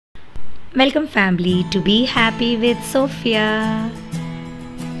Welcome family to Be Happy with Sophia.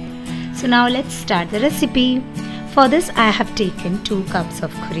 So now let's start the recipe. For this I have taken 2 cups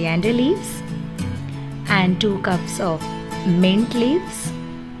of coriander leaves and 2 cups of mint leaves.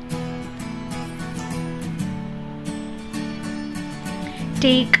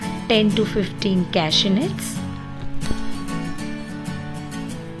 Take 10 to 15 cashew nuts.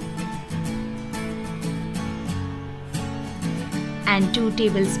 And 2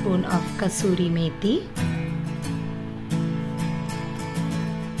 tablespoons of kasuri methi,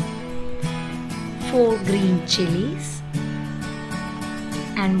 4 green chilies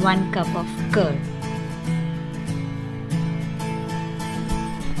and 1 cup of curd.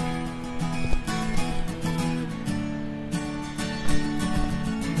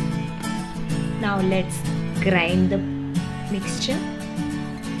 Now let's grind the mixture.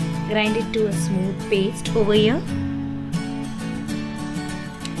 Grind it to a smooth paste over here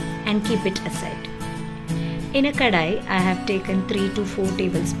and keep it aside. In a kadai, I have taken 3 to 4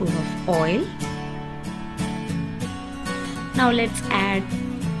 tablespoons of oil. Now let's add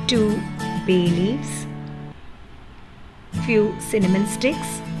 2 bay leaves, few cinnamon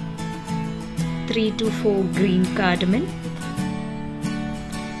sticks, 3 to 4 green cardamom,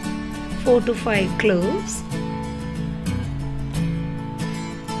 4 to 5 cloves.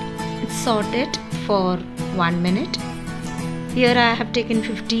 Saute it for 1 minute. Here I have taken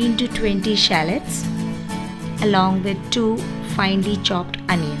 15 to 20 shallots along with 2 finely chopped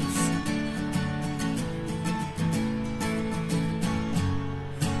onions.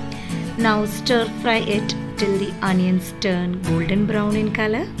 Now stir fry it till the onions turn golden brown in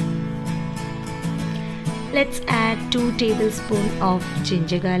color. Let's add 2 tablespoons of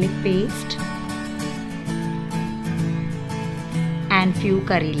ginger garlic paste and few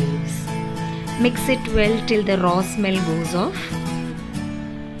curry leaves. Mix it well till the raw smell goes off.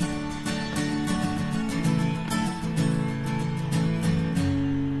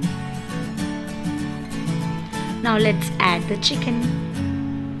 Now let's add the chicken.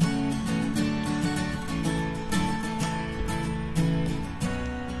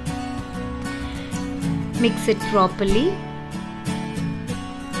 Mix it properly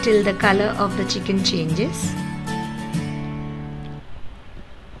till the color of the chicken changes.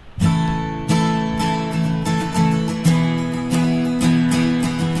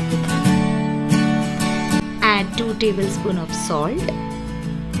 Add 2 tablespoons of salt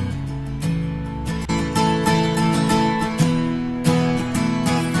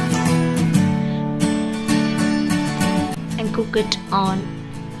and cook it on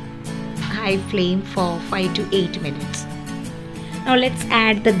high flame for 5 to 8 minutes. Now let's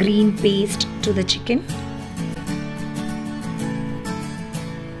add the green paste to the chicken.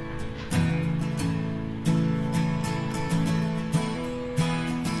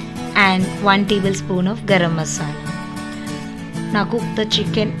 And 1 tablespoon of garam masala. Now cook the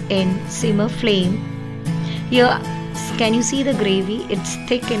chicken in simmer flame. Here, can you see the gravy? It's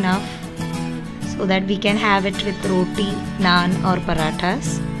thick enough so that we can have it with roti, naan or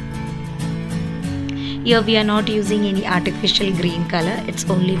parathas. Here we are not using any artificial green color. It's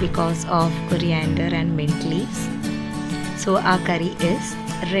only because of coriander and mint leaves. So our curry is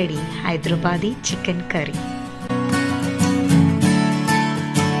ready. Hyderabadi chicken curry.